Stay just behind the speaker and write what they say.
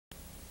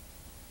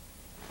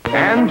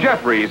And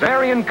Jeffries,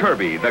 Arion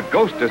Kirby, the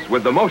ghostess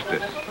with the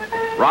mostest.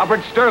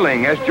 Robert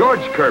Sterling as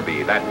George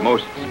Kirby, that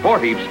most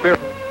sportive spirit.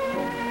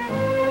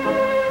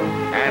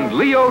 And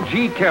Leo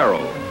G.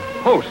 Carroll,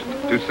 host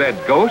to said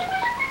ghosts,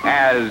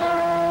 as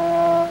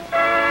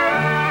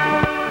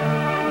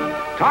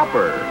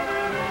Topper.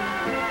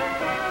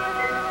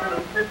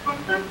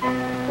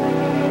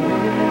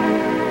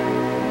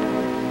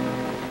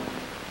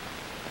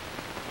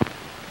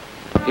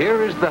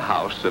 Here is the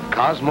house of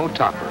Cosmo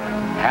Topper,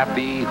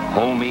 happy,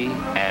 homey,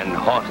 and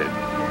haunted.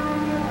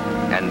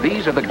 And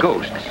these are the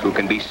ghosts who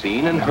can be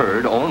seen and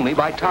heard only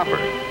by Topper.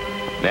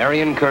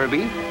 Marion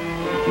Kirby,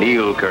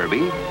 Neil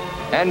Kirby,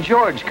 and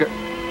George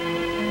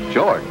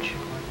George.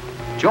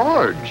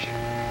 George.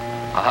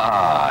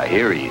 Ah,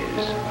 here he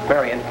is.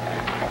 Marion,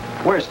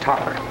 where's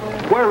Topper?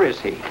 Where is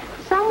he?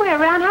 Somewhere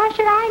around. How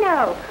should I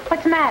know?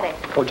 What's the matter?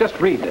 Oh, just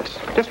read this.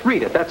 Just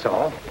read it, that's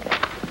all.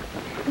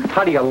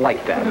 How do you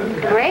like that?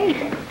 Great.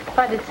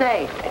 What'd it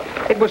say?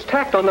 It was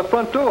tacked on the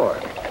front door.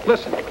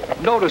 Listen,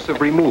 notice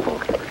of removal.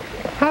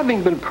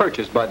 Having been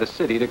purchased by the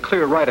city to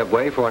clear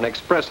right-of-way for an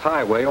express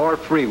highway or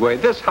freeway,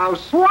 this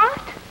house...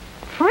 What?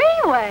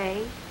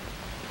 Freeway?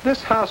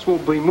 This house will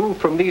be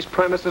moved from these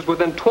premises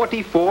within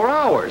 24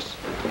 hours.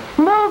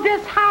 Move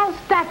this house?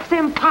 That's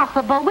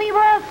impossible. We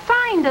were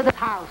assigned to the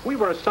house. We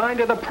were assigned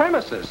to the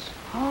premises.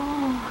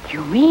 Oh,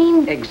 you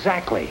mean?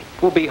 Exactly.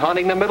 We'll be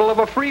haunting the middle of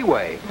a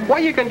freeway. Why,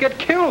 you can get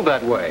killed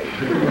that way.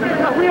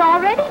 But we're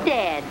already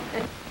dead.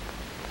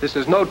 This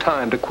is no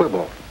time to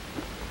quibble.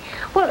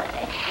 Well,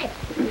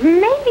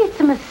 maybe it's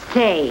a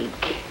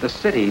mistake. The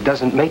city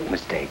doesn't make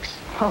mistakes.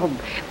 Oh,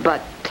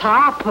 but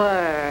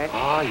Topper.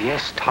 Ah,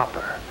 yes,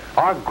 Topper.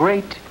 Our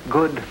great,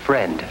 good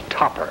friend,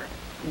 Topper.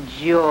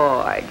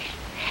 George.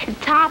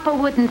 Topper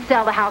wouldn't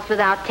sell the house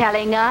without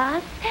telling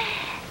us.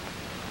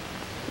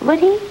 Would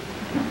he?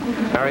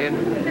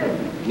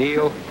 Marion,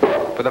 Neil,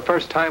 for the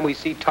first time we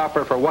see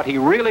Topper for what he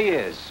really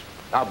is.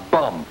 A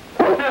bum.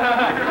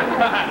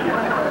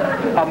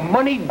 A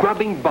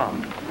money-grubbing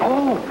bum.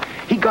 Oh,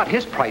 he got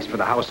his price for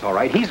the house, all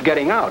right. He's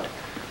getting out.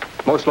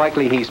 Most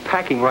likely he's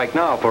packing right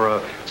now for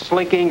a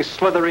slinking,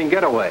 slithering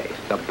getaway.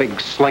 The big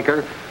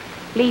slinker.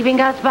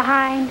 Leaving us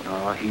behind?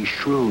 Oh, he's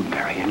shrewd,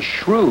 Marion,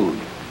 shrewd.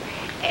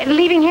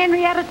 Leaving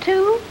Henrietta,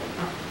 too?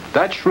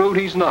 That shrewd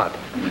he's not.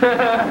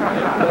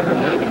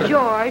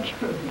 George,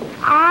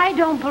 I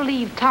don't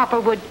believe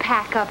Topper would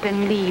pack up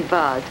and leave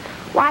us.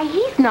 Why,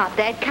 he's not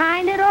that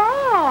kind at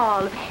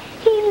all.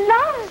 He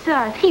loves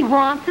us. He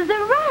wants us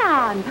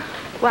around.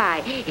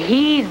 Why,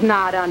 he's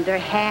not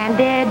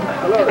underhanded.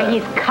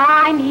 He's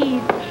kind.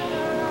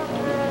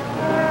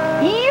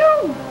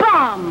 You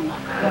bum!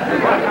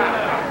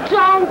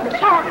 Don't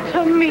talk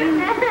to me.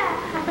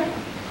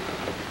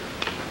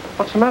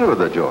 What's the matter with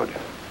her, George?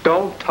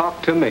 Don't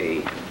talk to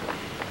me.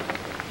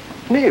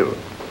 Neil.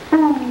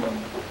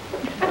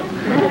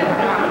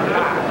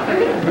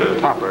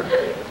 Topper,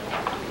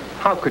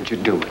 how could you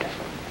do it?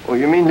 Oh,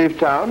 you mean leave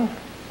town?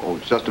 Oh,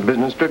 it's just a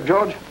business trip,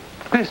 George?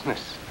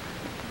 Business.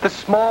 The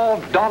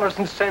small dollars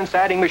and cents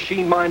adding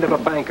machine mind of a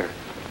banker.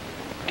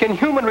 Can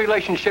human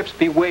relationships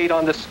be weighed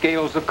on the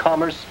scales of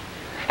commerce?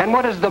 And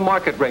what is the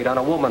market rate on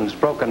a woman's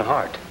broken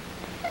heart?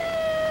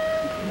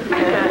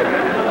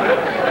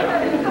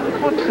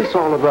 What's this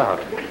all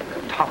about?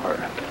 Topper,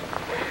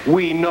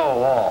 we know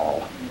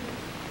all.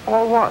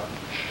 All what?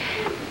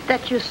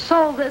 That you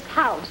sold this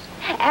house,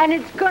 and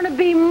it's going to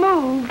be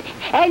moved,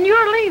 and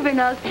you're leaving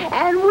us,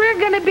 and we're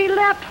going to be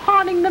left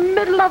haunting the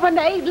middle of an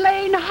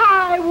 8-lane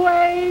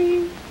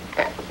highway.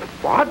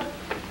 What?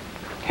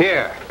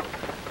 Here,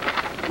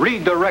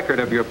 read the record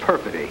of your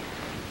perfidy.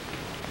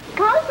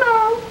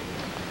 Cosmo!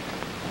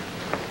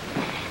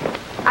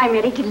 I'm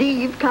ready to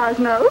leave,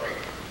 Cosmo.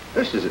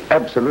 This is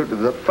absolutely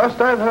the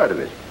first I've heard of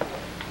it.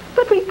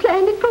 But we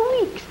planned it for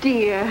weeks,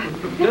 dear.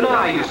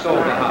 Deny you sold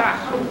the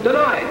house.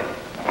 Deny it.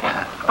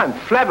 I'm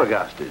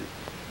flabbergasted.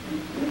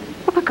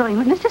 Well, we're going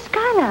with Mr.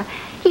 Schuyler.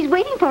 He's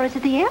waiting for us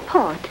at the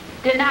airport.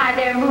 Deny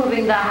they're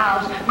moving the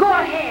house. Go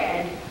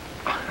ahead.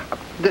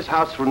 This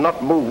house will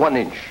not move 1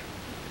 inch.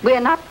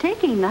 We're not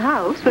taking the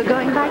house. We're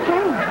going by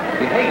plane.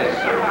 You hate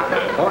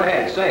us. Go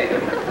ahead, say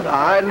it.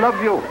 I love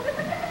you.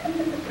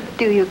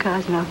 Do you,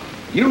 Cosmo?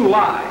 You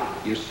lie.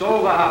 You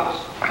sold the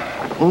house.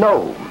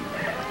 No.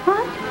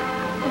 What?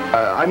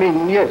 I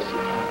mean, yes.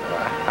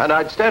 And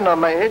I'd stand on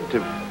my head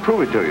to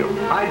prove it to you.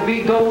 I'd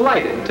be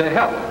delighted to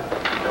help.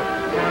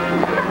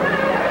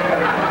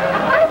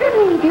 I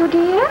believe you,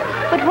 dear.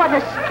 But what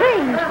a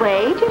strange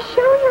way to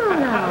show your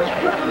love.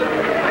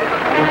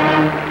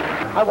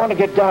 I want to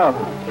get down.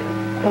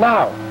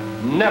 Now.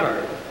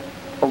 Never.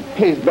 Oh,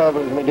 please bear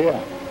with me,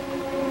 dear.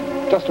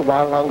 Just a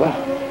while longer.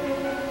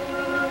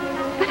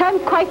 But I'm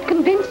quite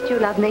convinced you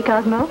love me,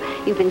 Cosmo.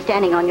 You've been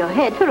standing on your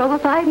head for over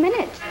 5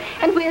 minutes.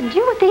 And we're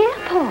due at the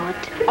airport.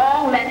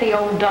 Oh, let the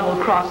old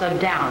double-crosser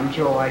down,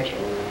 George.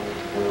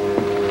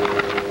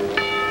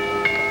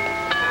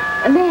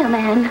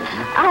 Mailman,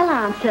 I'll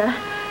answer.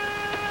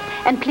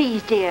 And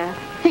please, dear,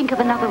 think of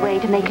another way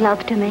to make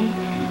love to me.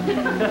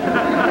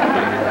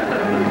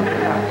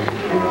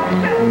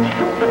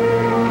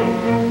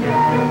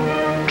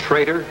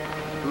 traitor?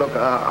 Look,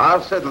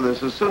 I'll settle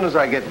this as soon as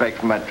I get back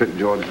from my trip,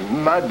 George.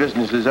 My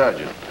business is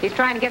urgent. He's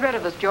trying to get rid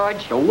of us,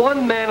 George. The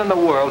one man in the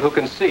world who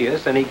can see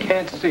us, and he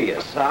can't see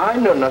us. I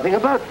know nothing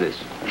about this.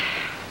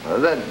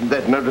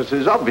 That notice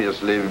is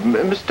obviously a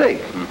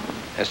mistake.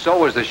 And so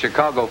was the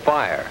Chicago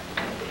fire.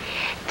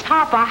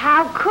 Topper,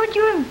 how could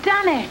you have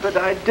done it? But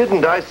I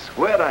didn't. I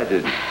swear I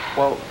didn't.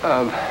 Well,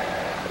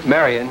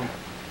 Marion,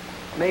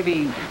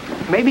 maybe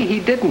he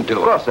didn't do it.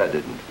 Of course I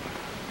didn't.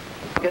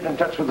 Get in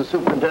touch with the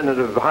superintendent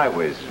of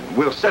highways.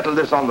 We'll settle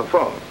this on the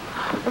phone.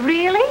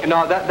 Really?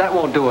 No, that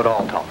won't do it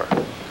all, Topper.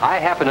 I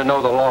happen to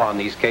know the law on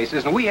these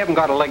cases, and we haven't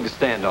got a leg to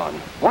stand on.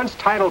 Once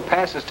title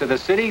passes to the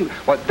city,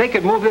 they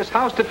could move this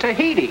house to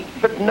Tahiti.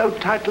 But no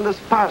title is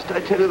passed. I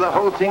tell you, the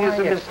whole thing is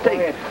a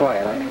mistake.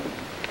 Quiet.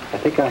 I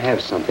think I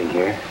have something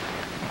here.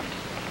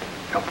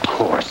 Of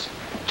course.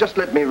 Just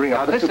let me ring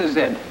Now, up the this is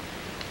it.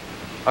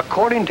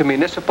 According to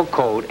Municipal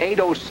Code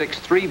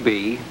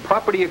 8063B,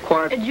 property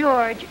acquired...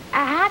 George,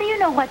 how do you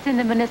know what's in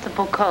the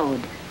municipal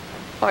code?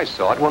 I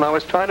saw it when I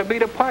was trying to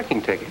beat a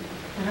parking ticket.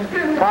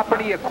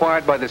 Property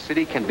acquired by the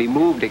city can be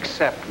moved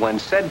except when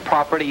said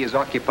property is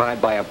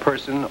occupied by a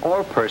person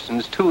or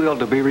persons too ill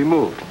to be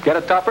removed. Get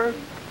it, Topper?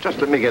 Just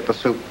let me get the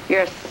soup.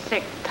 You're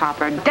sick,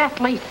 Topper.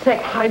 Deathly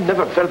sick. I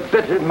never felt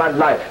better in my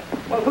life.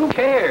 Well, who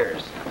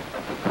cares?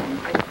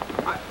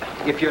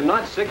 If you're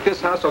not sick, this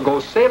house will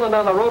go sailing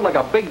down the road like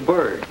a big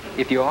bird.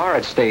 If you are,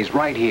 it stays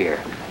right here.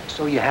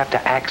 So you have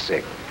to act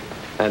sick.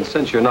 And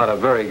since you're not a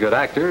very good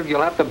actor,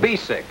 you'll have to be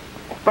sick.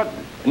 But,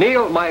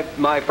 Neil,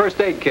 my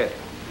first aid kit.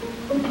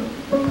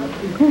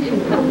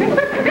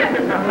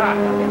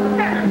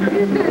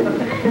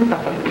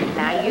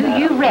 Now,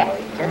 you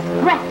rest. Just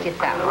rest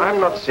yourself. I'm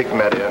not sick,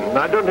 Marion.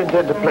 I don't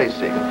intend to play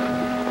sick.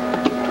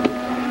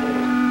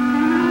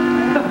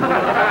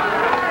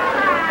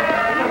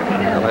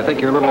 Well, I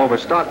think you're a little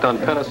overstocked on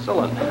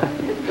penicillin.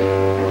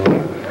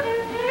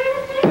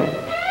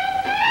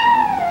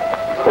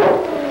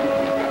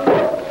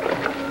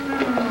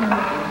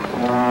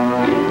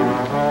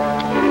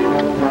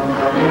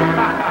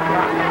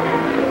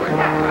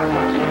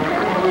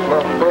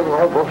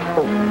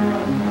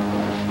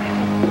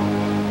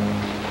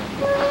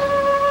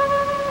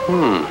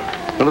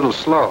 A little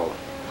slow.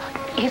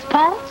 His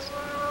pulse?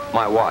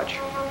 My watch.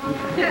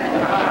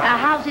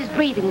 How's his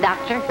breathing,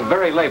 Doctor?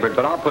 Very labored,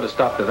 but I'll put a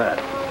stop to that.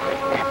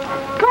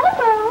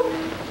 Cosmo!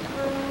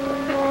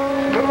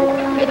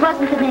 It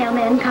wasn't the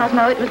mailman,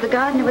 Cosmo. It was the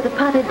gardener with the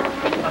potted...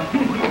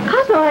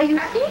 Cosmo, are you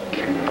sick?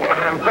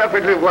 I'm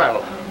perfectly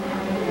well.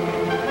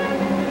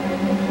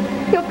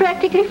 You're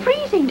practically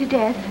freezing to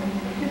death.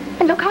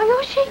 And look how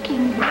you're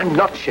shaking. I'm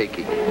not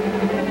shaking.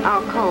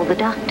 I'll call the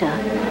doctor.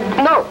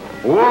 No!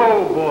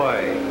 Whoa,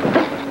 boy!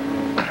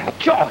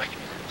 George,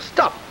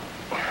 stop.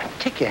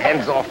 Take your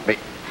hands off me.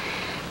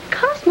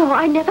 Cosmo,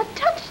 I never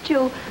touched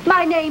you.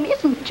 My name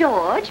isn't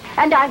George,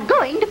 and I'm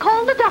going to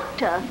call the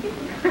doctor.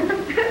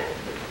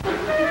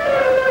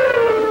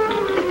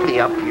 Let me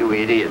up, you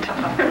idiot.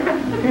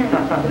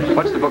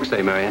 What's the book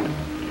say, Marion?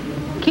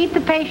 Keep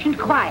the patient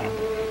quiet.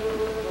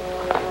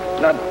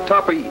 Now,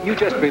 Topper, you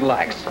just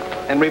relax.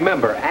 And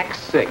remember, act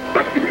sick.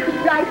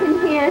 Right in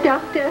here,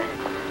 doctor.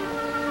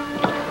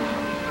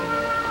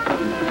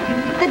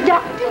 The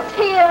doctor's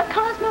here,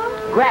 Cosmo.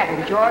 Grab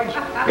him, George.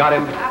 Got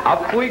him.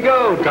 Up we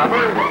go,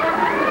 Topper.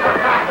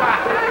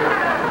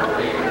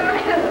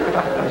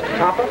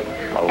 Topper?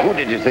 Well, who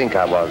did you think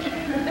I was?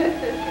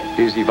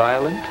 Is he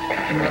violent?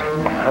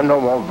 I'm no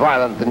more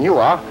violent than you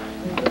are.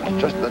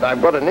 Just that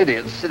I've got an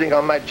idiot sitting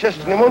on my chest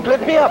and he won't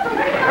let me up.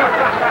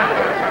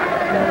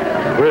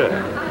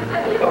 Where?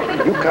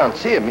 You can't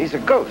see him. He's a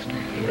ghost.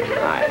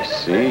 I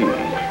see.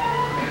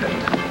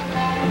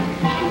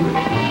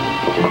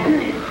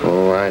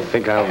 Oh, I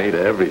think I'll need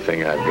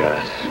everything I've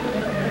got.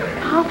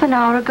 Half an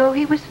hour ago,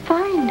 he was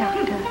fine,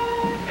 Doctor.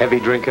 Heavy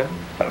drinker?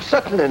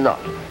 Certainly not.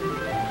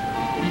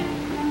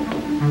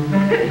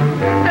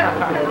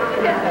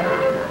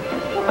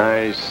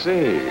 I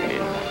see.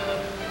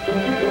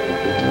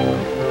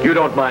 You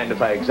don't mind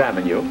if I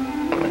examine you?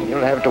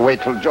 You'll have to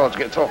wait till George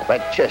gets off my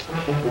chest.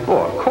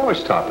 Oh, of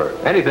course, Topper.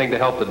 Anything to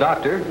help the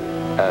doctor.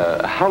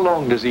 How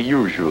long does he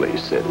usually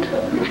sit?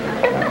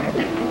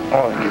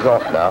 Oh, he's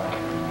off now.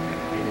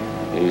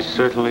 He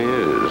certainly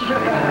is.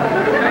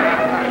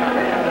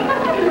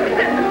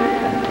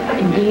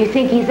 Do you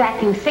think he's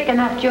acting sick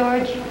enough,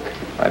 George?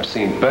 I've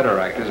seen better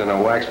actors in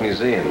a wax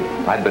museum.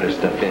 I'd better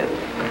step in.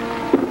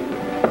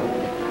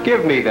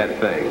 Give me that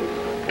thing.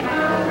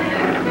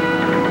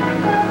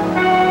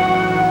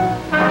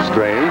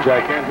 Strange,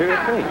 I can't hear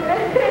a thing.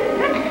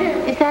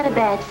 Is that a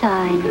bad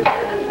sign?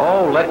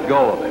 Oh, let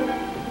go of it.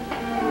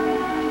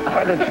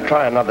 Why don't you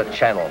try another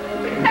channel?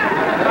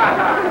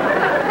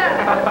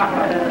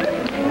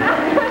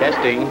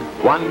 Testing.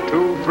 1,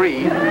 2,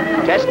 3.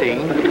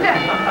 Testing.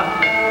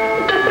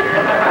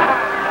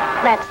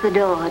 That's the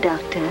door,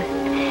 Doctor.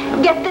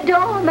 Get the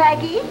door,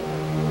 Maggie.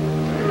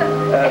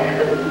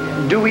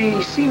 Do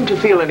we seem to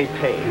feel any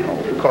pain?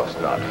 Of course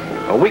not.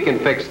 Well, we can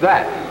fix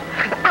that.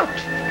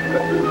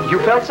 You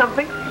felt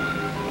something?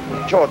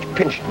 George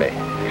pinched me.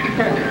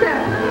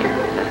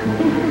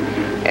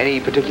 Any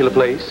particular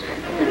place?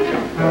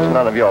 It's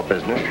none of your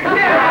business.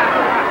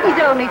 He's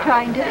only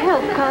trying to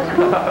help,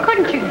 Cosmo.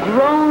 Couldn't you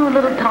groan a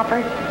little,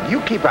 Topper?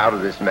 You keep out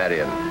of this,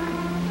 Marion.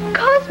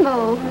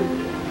 Cosmo!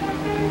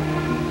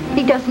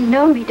 He doesn't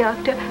know me,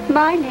 Doctor.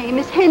 My name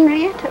is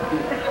Henrietta.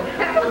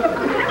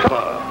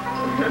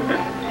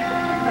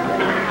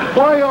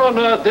 Why on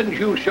earth didn't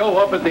you show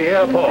up at the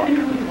airport?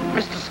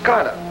 Mr.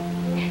 Schuyler.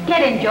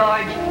 Get in,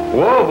 George.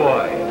 Whoa,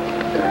 boy.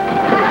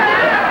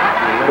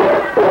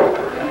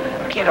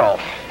 Get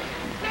off.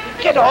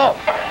 Get off.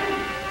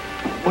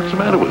 What's the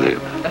matter with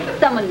him?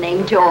 Someone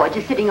named George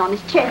is sitting on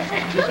his chest.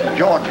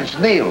 George, it's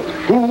Neil.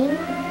 Who?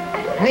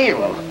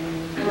 Neil.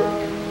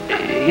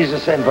 He's a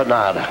Saint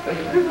Bernard.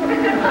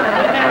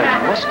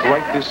 I must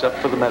write this up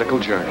for the medical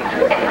journal.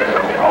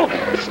 Oh,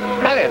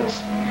 Marion,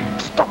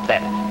 stop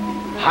that.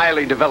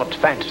 Highly developed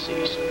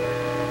fantasies.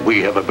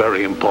 We have a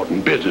very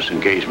important business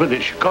engagement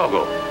in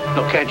Chicago.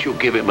 Now, can't you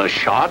give him a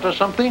shot or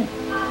something?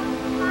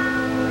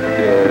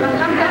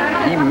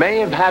 He may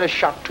have had a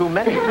shot too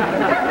many.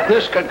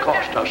 This can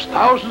cost us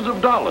thousands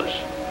of dollars.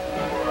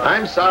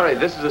 I'm sorry,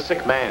 this is a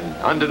sick man.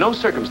 Under no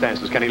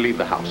circumstances can he leave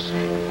the house.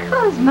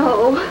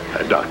 Cosmo.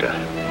 Doctor,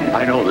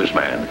 I know this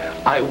man.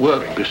 I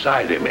work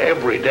beside him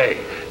every day.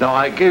 Now,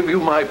 I give you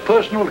my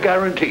personal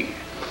guarantee.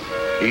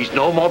 He's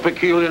no more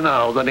peculiar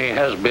now than he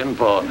has been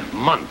for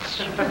months.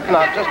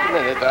 Now, just a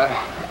minute.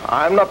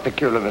 I'm not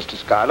peculiar, Mr.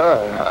 Schuyler.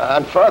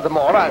 And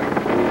furthermore,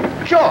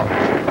 George,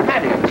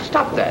 Marion,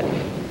 stop that.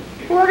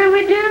 What do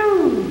we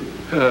do?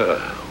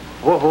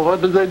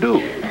 What did they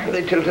do?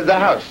 They tilted the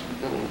house.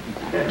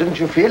 Didn't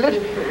you feel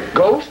it?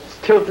 Ghosts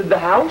tilted the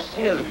house?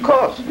 Yes, of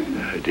course.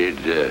 Did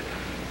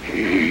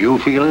you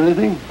feel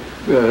anything?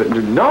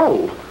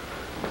 No.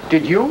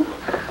 Did you?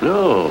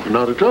 No,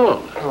 not at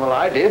all. Well,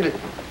 I did.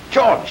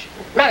 George,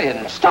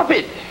 Marion, stop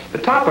it.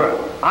 Topper,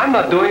 I'm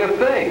not doing a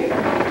thing.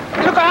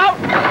 Look out!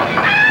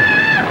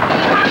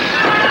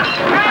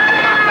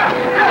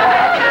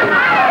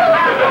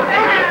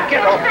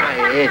 Get off my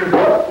head.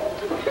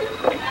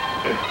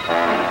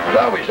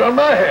 Now he's on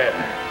my head.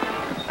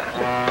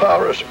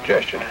 Power of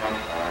suggestion.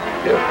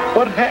 Yeah,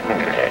 what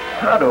happened?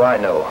 How do I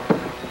know?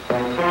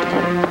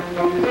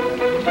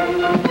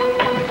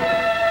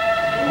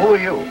 Who are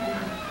you?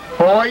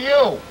 Who are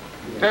you?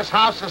 This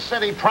house is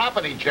city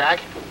property,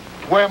 Jack.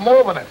 We're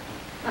moving it.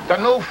 The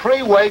new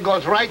freeway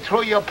goes right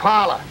through your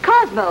parlor.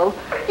 Cosmo,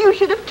 you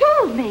should have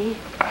told me.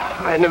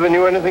 I never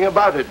knew anything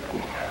about it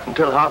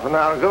until half an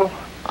hour ago.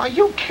 Are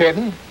you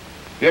kidding?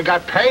 You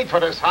got paid for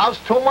this house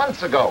 2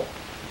 months ago.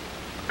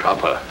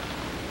 Topper,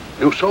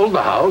 you sold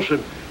the house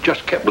and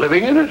just kept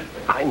living in it?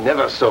 I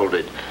never sold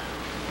it.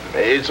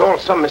 It's all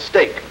some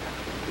mistake.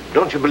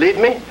 Don't you believe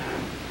me?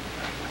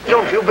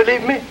 Don't you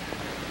believe me?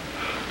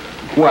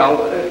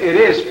 Well, it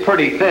is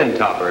pretty thin,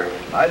 Topper.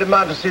 I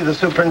demand to see the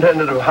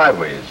superintendent of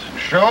highways.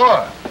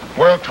 Sure.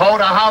 We'll tow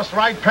the house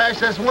right past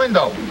this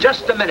window.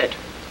 Just a minute.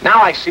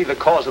 Now I see the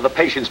cause of the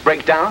patient's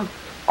breakdown.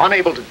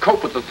 Unable to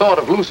cope with the thought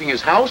of losing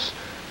his house,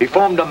 he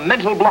formed a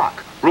mental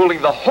block,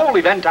 ruling the whole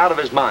event out of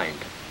his mind.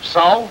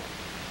 So,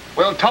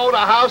 we'll tow the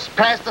house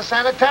past the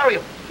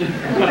sanitarium.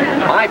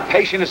 My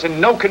patient is in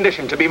no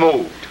condition to be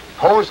moved.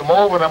 Who's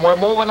moving and we're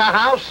moving the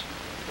house?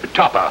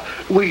 Topper,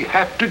 we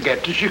have to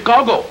get to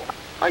Chicago.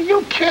 Are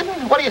you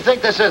kidding? What do you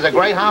think this is, a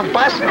Greyhound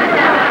bus?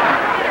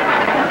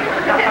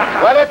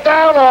 Let it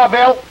down,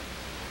 Orville.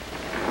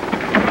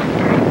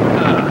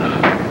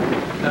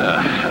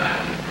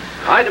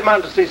 I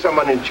demand to see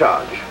someone in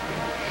charge.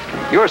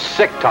 You're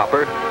sick,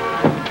 Topper.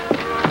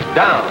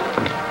 Down.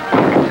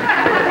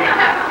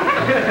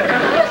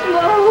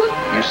 Cosmo.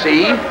 You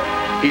see?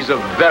 He's a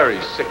very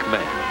sick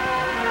man.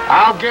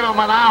 I'll give him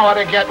an hour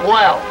to get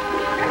well.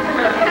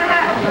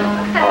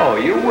 Oh,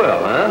 you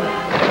will, huh?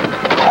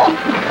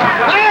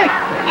 Hey!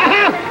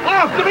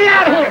 Oh, get me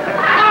out of here!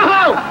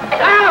 Oh!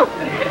 Ow!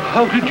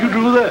 How did you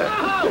do that?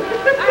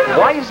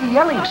 Why is he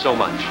yelling so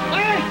much?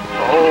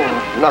 Oh,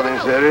 nothing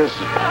serious.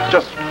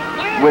 Just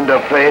window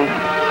pane.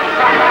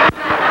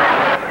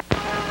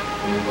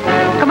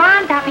 Come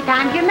on, Toppy,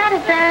 time for your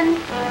medicine.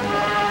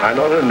 I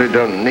not only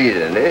don't need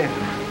any,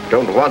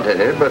 don't want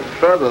any, but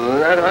further than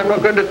that, I'm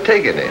not going to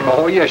take any.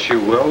 Oh, yes, you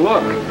will.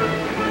 Look.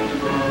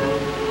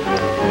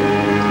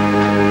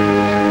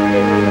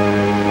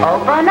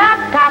 Open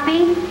up,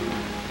 Toppy.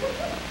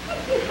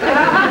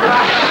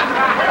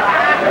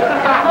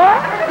 Oh,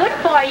 good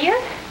for you.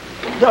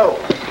 No.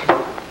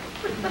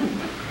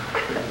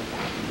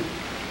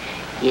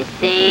 You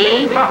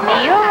see,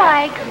 Neil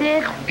likes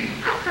it.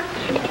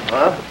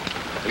 Huh?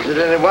 Is it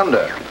any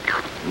wonder?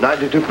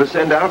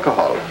 92%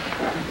 alcohol.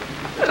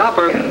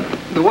 Topper,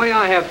 the way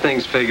I have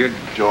things figured,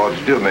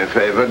 George, do me a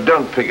favor.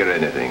 Don't figure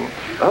anything.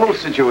 The whole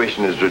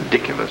situation is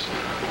ridiculous.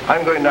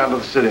 I'm going down to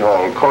the city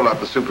hall and call out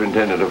the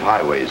superintendent of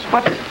highways.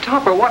 but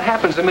Topper, what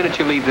happens the minute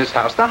you leave this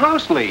house? The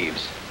house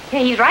leaves. Yeah,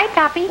 he's right,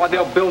 Toppy. Why,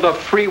 they'll build a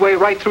freeway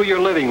right through your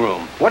living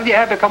room. What do you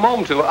have to come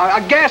home to?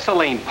 A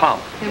gasoline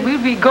pump. And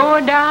we'll be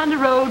going down the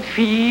road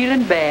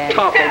feeling bad.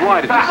 Topper,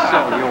 why did you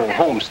sell your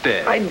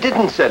homestead? I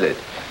didn't sell it.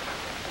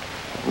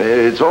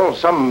 It's all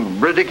some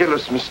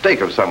ridiculous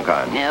mistake of some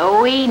kind.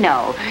 No, we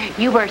know.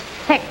 You were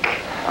sick.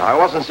 I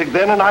wasn't sick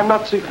then, and I'm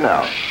not sick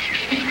now.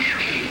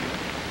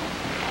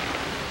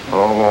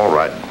 Oh, all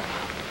right.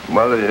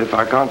 Well, if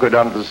I can't go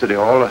down to the City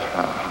Hall,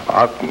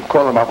 I'll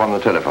call them up on the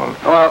telephone.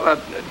 Well,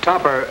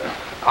 Topper,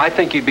 I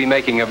think you'd be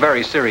making a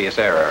very serious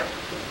error.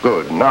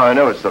 Good. Now I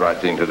know it's the right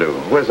thing to do.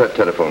 Where's that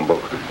telephone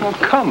book? Well,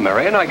 come,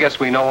 Marion. I guess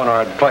we know when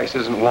our advice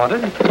isn't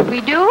wanted.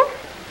 We do?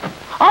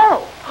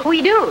 Oh,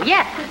 we do,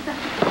 yes.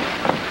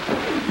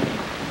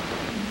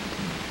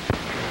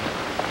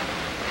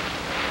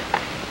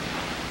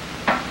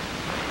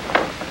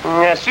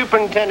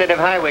 Superintendent of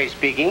Highway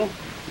speaking.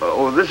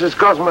 Oh, this is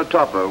Cosmo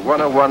Topper,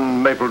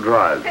 101 Maple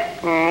Drive.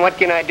 What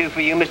can I do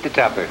for you, Mr.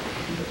 Topper?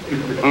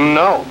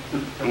 No.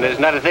 There's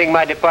not a thing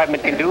my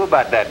department can do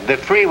about that. The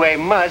freeway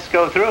must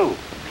go through.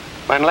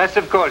 Unless,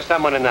 of course,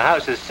 someone in the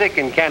house is sick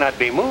and cannot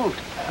be moved.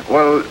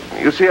 Well,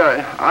 you see,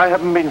 I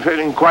haven't been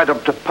feeling quite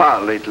up to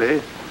par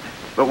lately.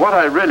 But what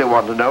I really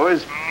want to know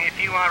is...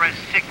 If you are a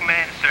sick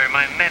man, sir,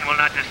 my men will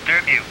not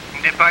disturb you.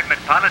 Department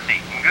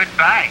policy.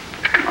 Goodbye.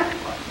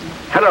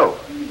 Hello.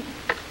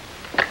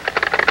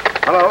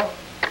 Hello?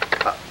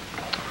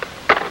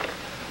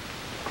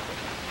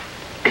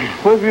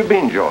 Where have you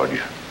been, George?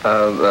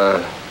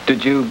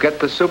 Did you get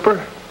the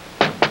super?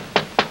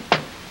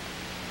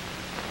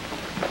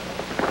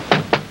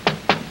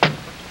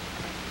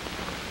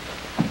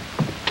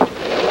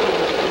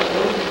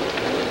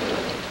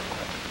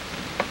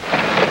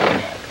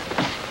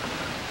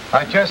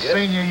 I just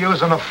seen you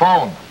using the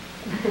phone.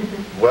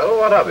 Well,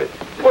 what of it?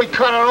 We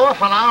cut it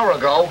off an hour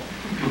ago.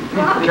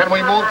 Can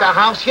we move the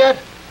house yet?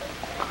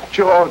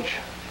 George,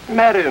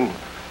 Marion,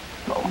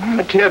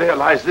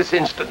 materialize this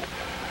instant.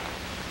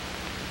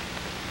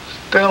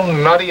 Still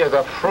nutty as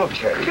a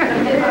fruitcake.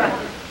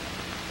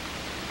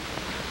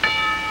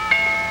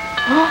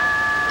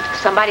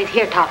 Somebody's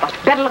here, Topper.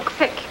 Better look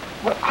sick.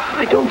 Well,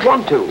 I don't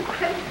want to.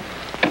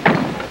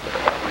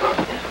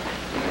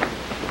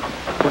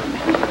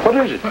 What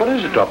is it? What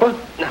is it, Topper?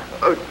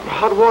 A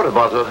hot water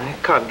bottle. I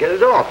can't get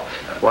it off.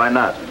 Why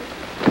not?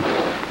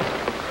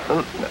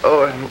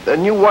 A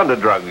new wonder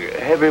drug,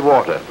 heavy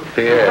water.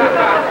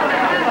 Yeah.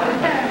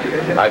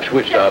 I've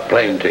switched our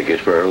plane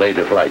tickets for a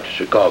later flight to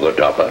Chicago,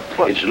 Topper.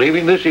 What? It's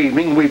leaving this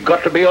evening. We've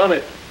got to be on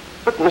it.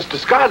 But, Mr.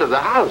 Schuyler, the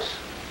house.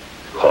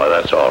 Oh,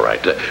 that's all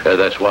right.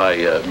 That's why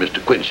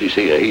Mr. Quincy's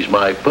here. He's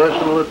my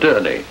personal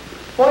attorney.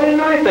 Why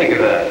didn't I think of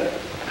that?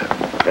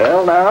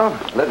 Well, now,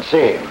 let's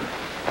see.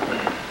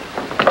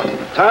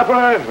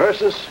 Topper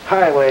versus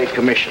Highway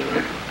Commission.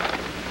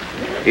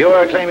 You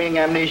are claiming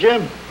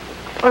amnesia?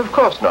 Of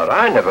course not.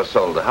 I never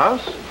sold the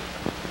house.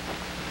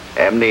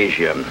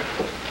 Amnesia.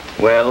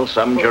 Well,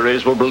 some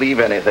juries will believe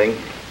anything.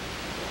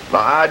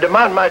 Now, I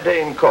demand my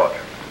day in court.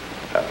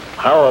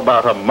 How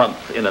about a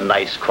month in a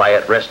nice,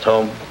 quiet rest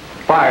home?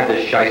 Fire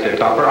this shyster,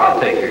 Topper. I'll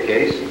take your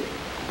case.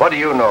 What do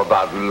you know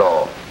about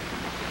law?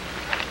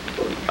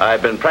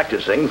 I've been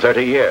practicing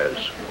 30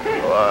 years.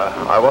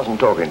 I wasn't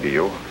talking to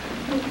you.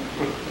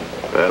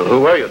 Well, who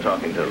were you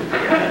talking to?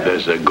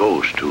 There's a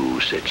ghost who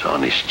sits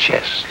on his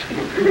chest.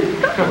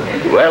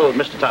 Well,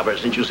 Mr. Topper,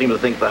 since you seem to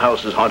think the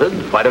house is haunted,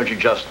 why don't you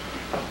just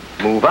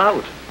move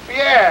out?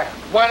 Yeah,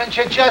 why don't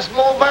you just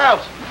move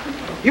out?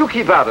 You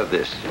keep out of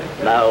this.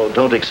 Now,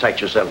 don't excite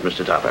yourself,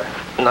 Mr. Topper.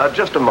 Now,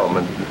 just a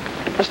moment.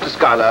 Mr.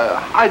 Schuyler,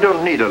 I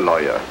don't need a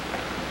lawyer.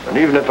 And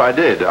even if I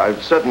did,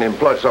 I'd certainly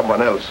employ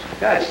someone else.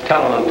 That's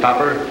telling them,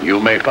 Topper. You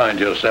may find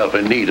yourself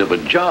in need of a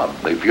job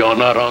if you're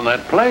not on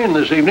that plane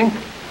this evening.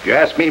 If you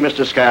ask me,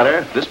 Mr.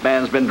 Schuyler, this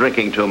man's been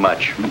drinking too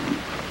much.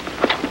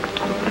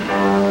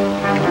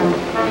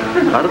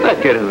 How did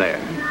that get in there?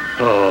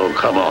 Oh,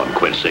 come on,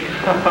 Quincy.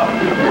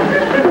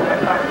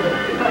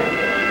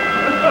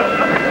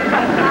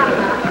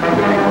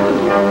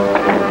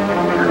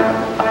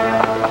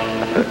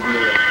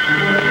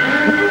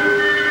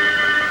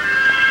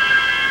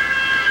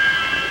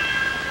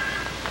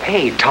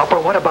 Hey, Topper,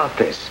 what about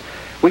this?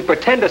 We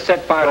pretend to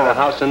set fire to the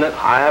house and then...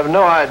 I have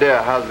no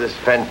idea how this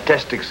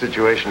fantastic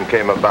situation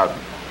came about,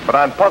 but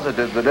I'm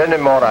positive that any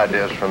more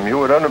ideas from you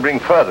would only bring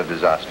further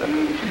disaster.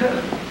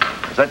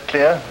 Is that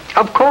clear?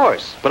 Of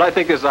course. But I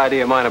think this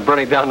idea of mine of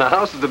burning down the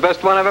house is the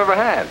best one I've ever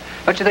had.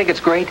 Don't you think it's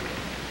great?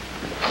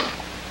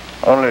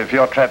 Only if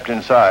you're trapped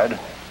inside.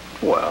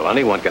 Well,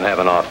 anyone can have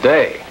an off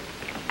day.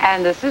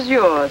 And this is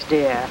yours,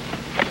 dear.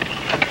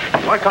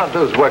 Why can't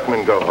those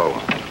workmen go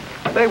home?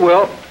 They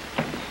will.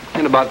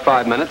 In about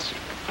 5 minutes.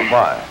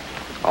 Why?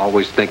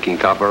 Always thinking,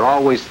 Topper,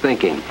 always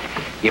thinking.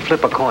 You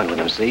flip a coin with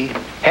them, see?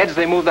 Heads,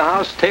 they move the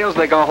house. Tails,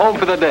 they go home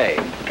for the day.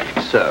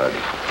 Absurd.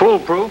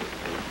 Foolproof.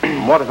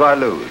 What if I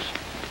lose?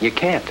 You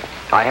can't.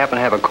 I happen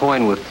to have a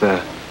coin with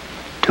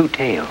 2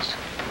 tails.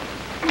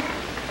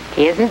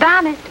 He isn't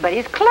honest, but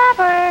he's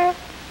clever.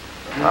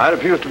 I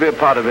refuse to be a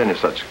part of any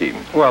such scheme.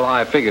 Well,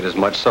 I figured as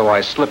much, so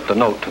I slipped a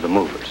note to the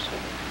movers.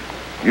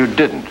 You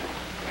didn't.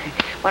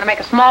 Want to make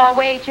a small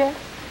wager?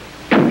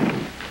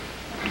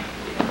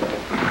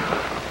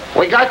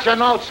 We got your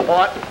note,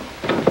 Sport.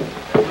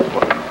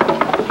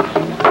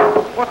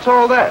 What's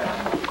all that?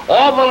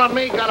 Orville and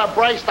me gotta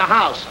brace the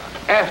house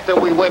after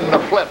we win the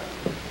flip.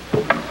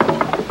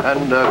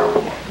 And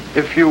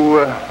if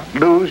you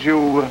lose,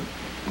 you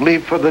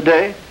leave for the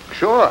day?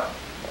 Sure.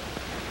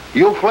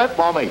 You flip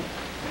or me?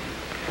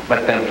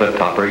 Let them flip,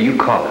 Topper. You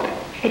call it.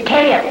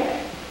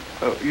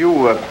 Tails.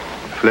 You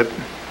flip.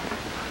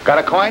 Got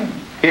a coin?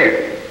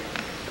 Here.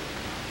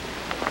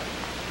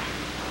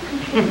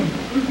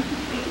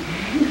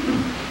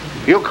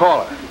 You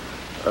call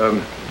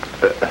it.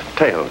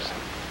 Tails.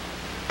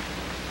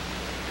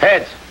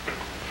 Heads.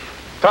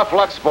 Tough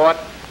luck, sport.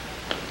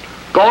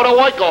 Go to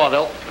work,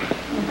 Orville.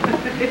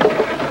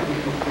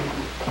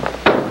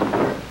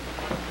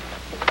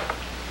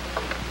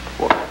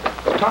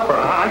 Topper,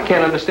 I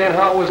can't understand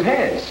how it was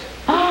heads.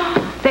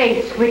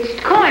 They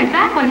switched coins.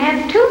 That one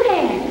has 2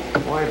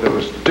 heads. Why,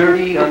 those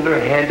dirty,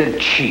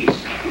 underhanded cheats.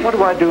 What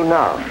do I do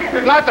now?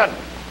 Nothing.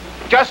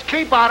 Just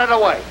keep out of the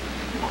way.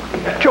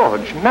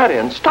 George,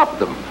 Marion, stop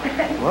them.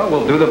 Well,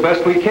 we'll do the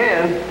best we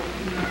can.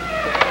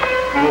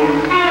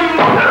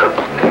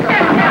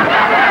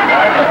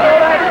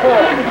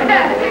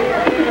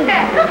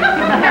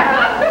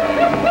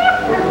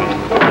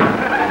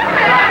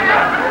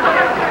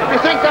 You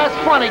think that's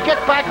funny?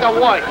 Get back to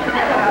work.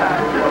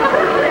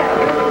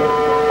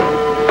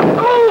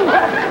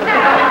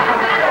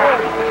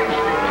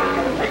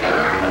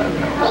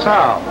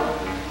 So,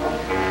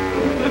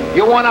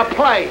 you want to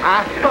play,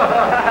 huh?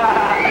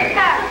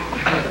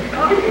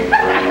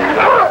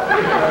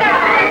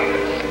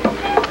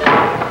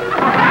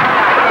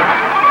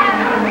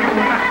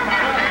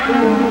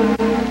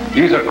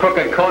 Use a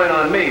crooked coin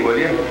on me, will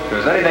you? If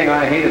there's anything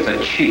I hate, it's a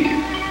cheat.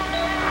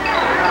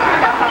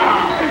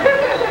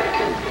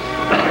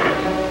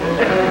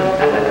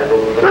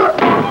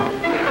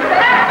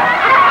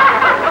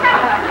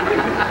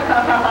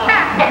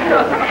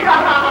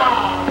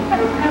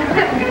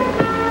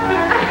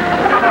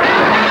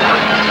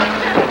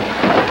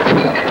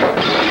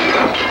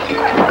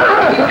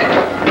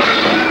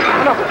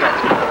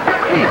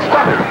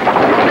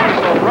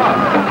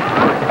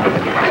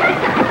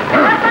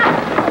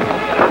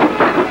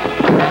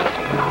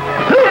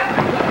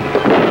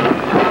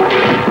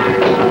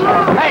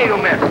 Hey, you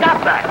man,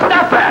 stop that!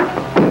 Stop that!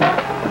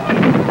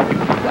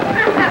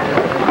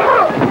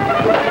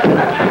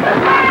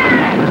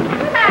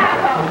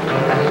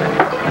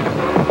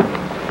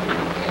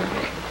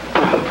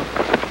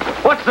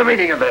 What's the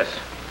meaning of this?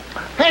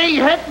 He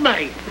hit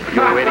me.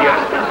 You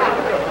idiot.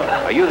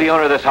 Are you the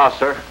owner of this house,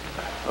 sir?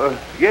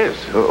 Yes.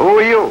 Who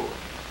are you?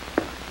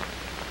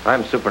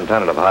 I'm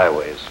superintendent of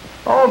highways.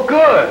 Oh,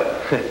 good.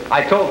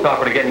 I told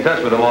Topper to get in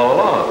touch with him all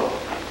along.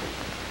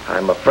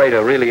 I'm afraid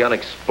a really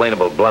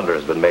unexplainable blunder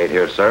has been made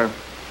here, sir.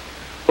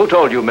 Who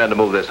told you men to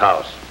move this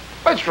house?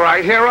 It's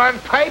right here on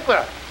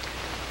paper.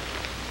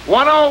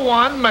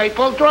 101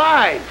 Maple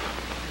Drive.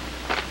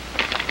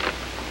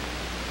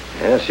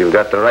 Yes, you've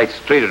got the right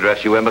street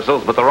address, you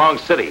imbeciles, but the wrong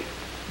city.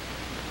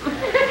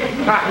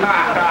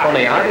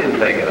 Funny, I didn't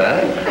think of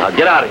that. Now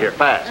get out of here,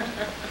 fast.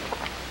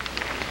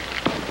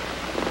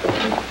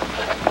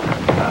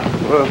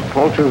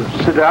 Won't you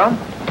sit down?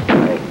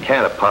 I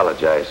can't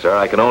apologize, sir.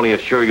 I can only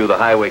assure you the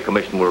Highway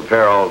Commission will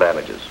repair all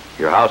damages.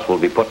 Your house will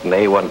be put in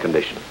A1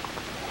 condition.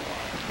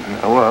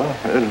 Well,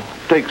 it'll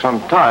take some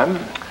time.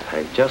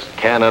 I just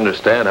can't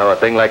understand how a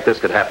thing like this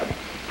could happen.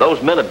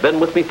 Those men have been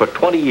with me for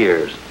 20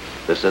 years.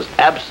 This is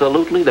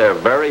absolutely their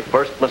very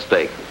first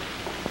mistake.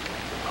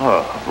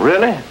 Oh,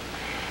 really?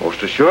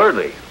 Most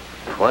assuredly.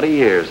 20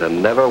 years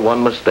and never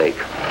one mistake.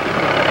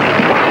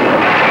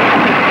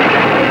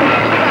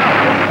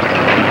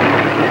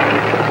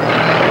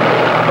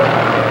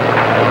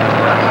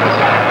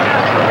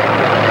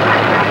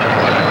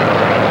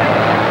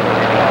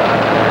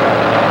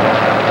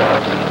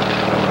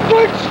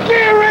 Good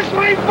steer is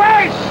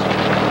reverse.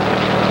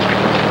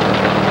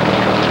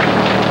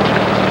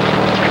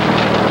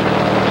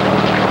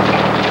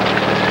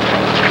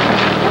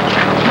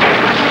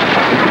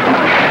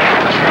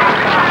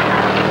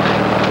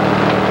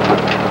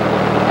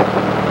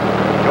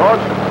 George,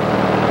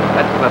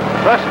 that's the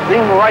first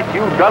thing right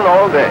you've done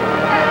all day.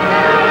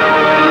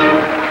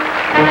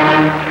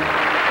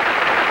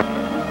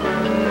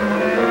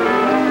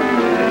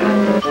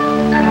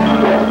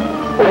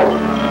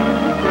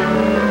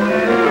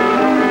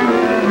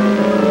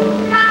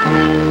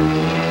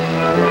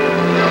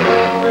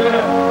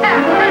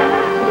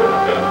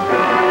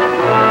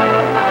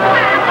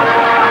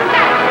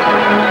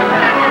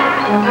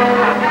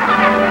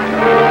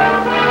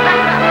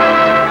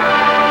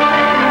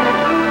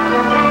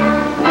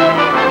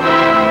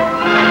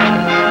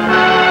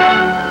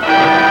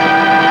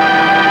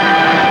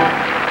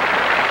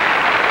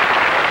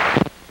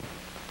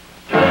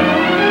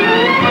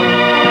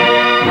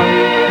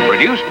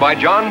 Produced by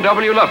John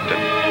W. Lufton.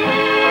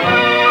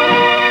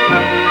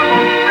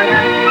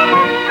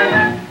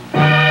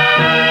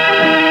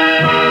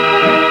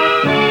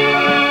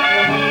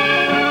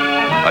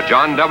 A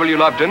John W.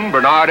 Lufton,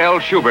 Bernard L.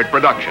 Schubert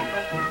production.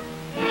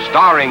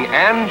 Starring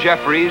Ann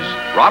Jeffries,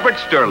 Robert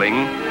Sterling,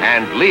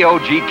 and Leo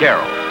G.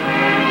 Carroll.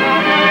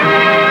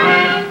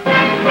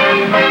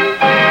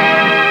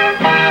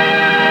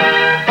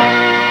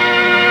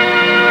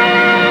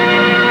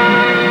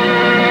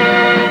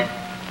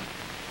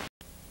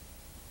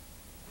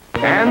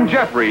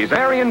 Jeffries,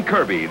 Arian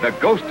Kirby, the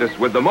ghostess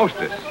with the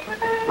mostest.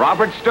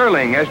 Robert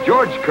Sterling as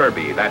George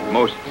Kirby, that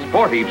most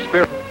sportive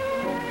spirit.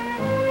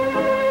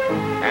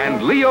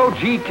 And Leo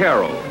G.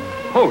 Carroll,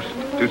 host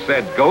to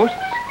said ghosts,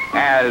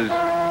 as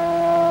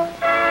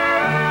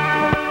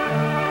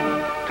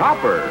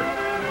Topper.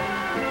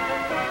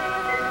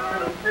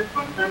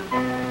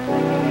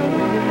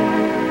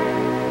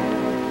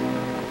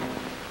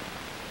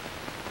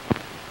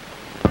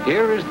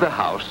 Here is the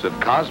house of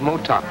Cosmo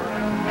Topper,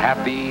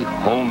 happy,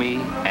 homey,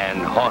 and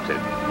haunted.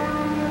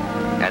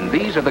 And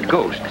these are the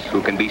ghosts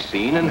who can be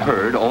seen and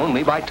heard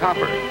only by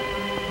Topper.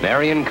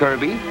 Marion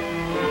Kirby,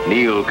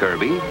 Neil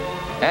Kirby,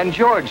 and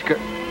George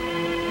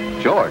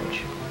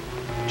George.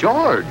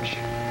 George.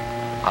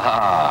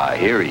 Ah,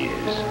 here he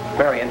is.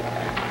 Marion,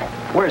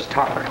 where's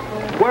Topper?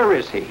 Where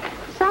is he?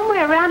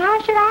 Somewhere around.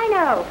 How should I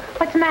know?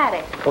 What's the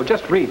matter? Oh,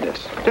 just read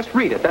this. Just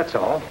read it, that's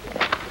all.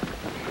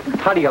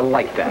 How do you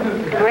like that?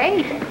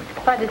 Great.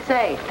 What'd it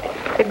say?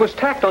 It was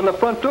tacked on the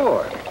front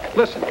door.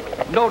 Listen,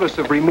 notice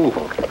of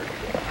removal.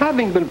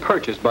 Having been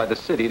purchased by the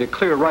city to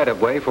clear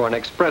right-of-way for an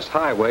express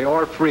highway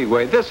or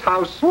freeway, this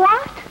house...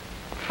 What?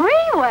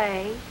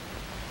 Freeway?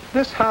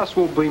 This house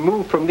will be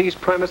moved from these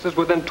premises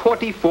within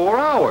 24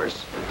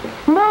 hours.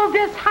 Move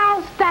this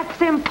house?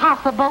 That's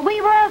impossible.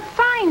 We were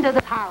assigned to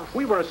the house.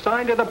 We were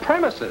assigned to the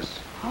premises.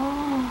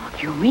 Oh,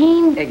 you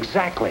mean?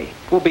 Exactly.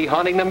 We'll be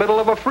haunting the middle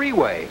of a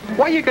freeway.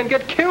 Why, you can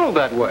get killed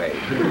that way.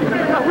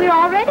 But we're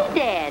already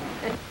dead.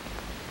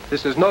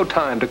 This is no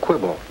time to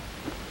quibble.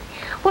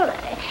 Well,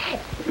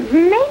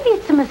 maybe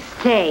it's a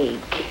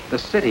mistake. The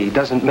city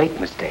doesn't make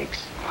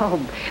mistakes.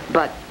 Oh,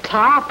 but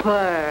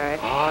Topper.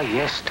 Ah,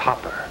 yes,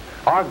 Topper.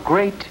 Our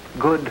great,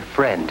 good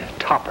friend,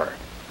 Topper.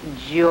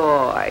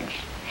 George.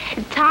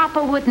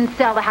 Topper wouldn't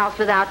sell the house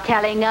without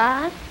telling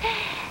us.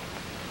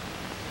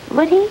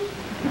 Would he?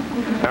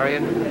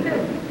 Marion,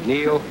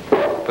 Neil,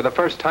 for the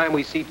first time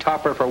we see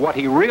Topper for what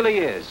he really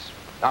is.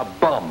 A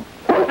bum.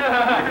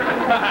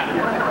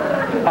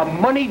 A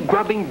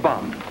money-grubbing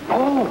bum.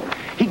 Oh,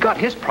 he got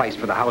his price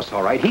for the house,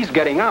 all right. He's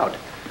getting out.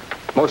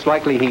 Most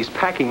likely he's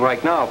packing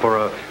right now for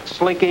a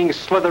slinking,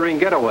 slithering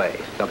getaway.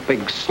 The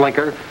big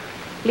slinker.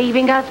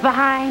 Leaving us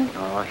behind?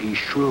 Oh, he's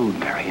shrewd,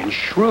 Marion,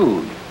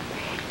 shrewd.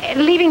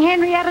 Leaving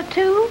Henrietta,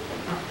 too?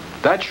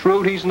 That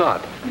shrewd he's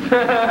not.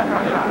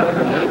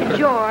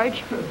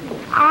 George,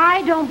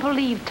 I don't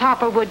believe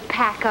Topper would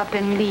pack up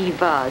and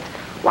leave us.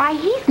 Why,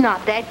 he's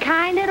not that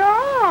kind at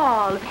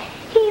all.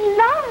 He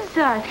loves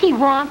us. He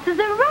wants us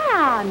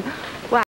around.